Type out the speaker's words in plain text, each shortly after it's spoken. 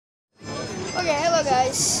Okay, hello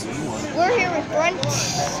guys. We're here with Brent and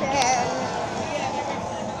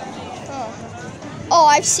oh,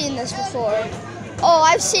 I've seen this before. Oh,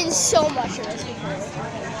 I've seen so much of this before.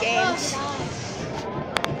 Games.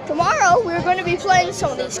 Tomorrow we're going to be playing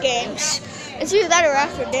some of these games. It's either that or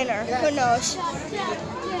after dinner. Who knows?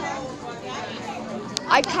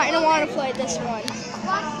 I kind of want to play this one.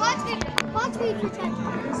 Watch me pretend.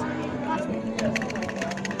 Watch me.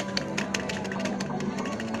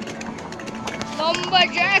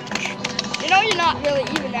 Lumberjack! You know you're not really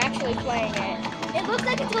even actually playing it. It looks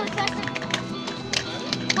like it's really fast.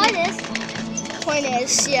 Point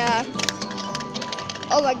is, yeah.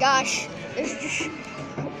 Oh my gosh.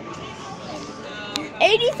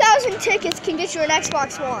 80,000 tickets can get you an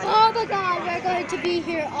Xbox One. Oh my god, we're going to be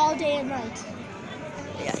here all day and night.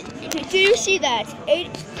 Yeah. Do you see that?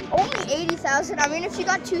 Only 80,000? I mean, if you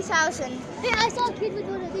got 2,000. Hey, I saw a kid with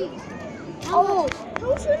one of these. Oh, how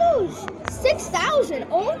much are those? 6,000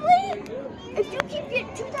 only? If you keep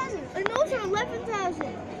getting 2,000, and those are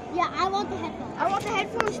 11,000. Yeah, I want the headphones. I want the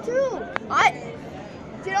headphones too.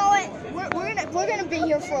 You know what? We're gonna be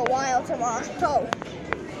here for a while tomorrow. So,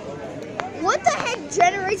 what the heck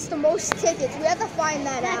generates the most tickets? We have to find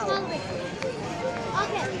that out. Okay,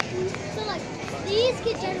 so like these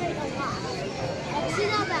can generate a lot. See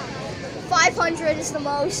that about 500 is the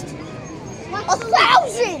most. What's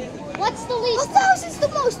 1,000. What's the least? 1,000's the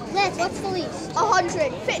most. What's the least?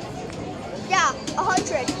 100. Yeah,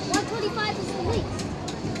 100. 125 is the least.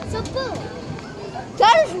 So boom.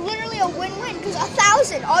 That is literally a win-win because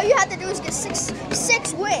 1,000. All you have to do is get six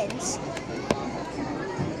wins.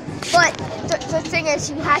 But the thing is,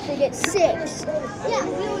 you have to get 6. Yeah,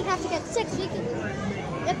 we only have to get 6. We can.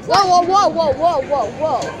 Whoa!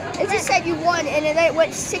 It just said you won, and then it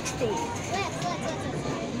went 60. Okay,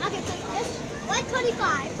 so this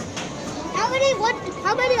 125. How many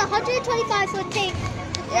 125 would take?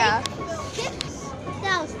 Yeah.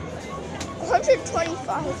 6,000.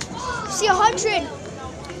 125. See, 100.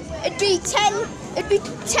 It'd be 10. It'd be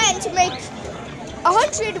 10 to make.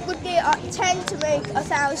 100 would be 10 to make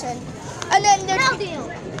 1,000, and then there's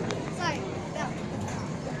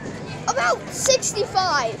about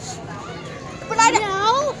 65. But I don't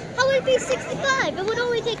know. How would it be 65? It would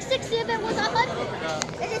only take 60 if it was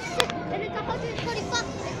 100. And it's 125 and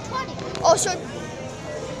 20. Oh, so it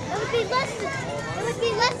would be less than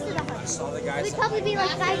 100. It would probably be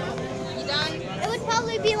like 90. You done? It would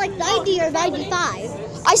probably be like 90 or 95.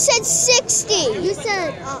 I said 60. You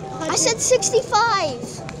said I said 65.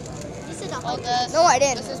 You said 100. No, I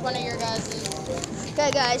didn't. This is one of your guys'.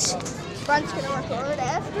 Okay, guys. Brent's gonna record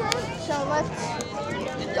after, so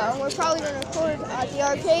we're probably gonna record at the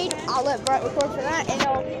arcade. I'll let Brent record for that, and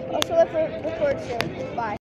I'll also let Brent record soon. Bye.